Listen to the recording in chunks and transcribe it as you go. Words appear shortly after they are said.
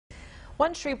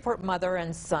One Shreveport mother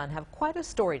and son have quite a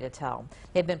story to tell.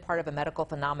 They've been part of a medical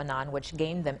phenomenon which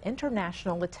gained them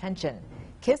international attention.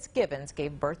 Kiss Gibbons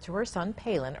gave birth to her son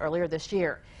Palin earlier this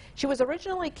year. She was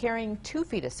originally carrying 2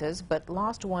 fetuses but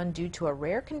lost one due to a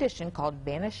rare condition called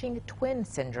vanishing twin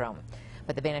syndrome.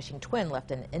 But the vanishing twin left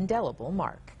an indelible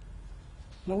mark.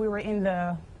 When we were in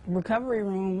the recovery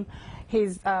room,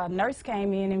 his nurse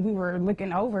came in and we were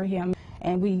looking over him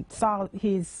and we saw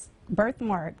his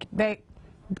birthmark. That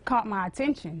caught my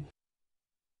attention.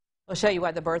 We'll show you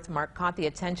why the birthmark caught the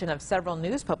attention of several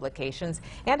news publications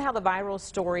and how the viral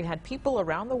story had people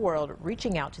around the world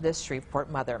reaching out to this Shreveport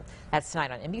mother. That's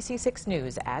tonight on NBC 6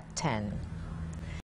 News at 10.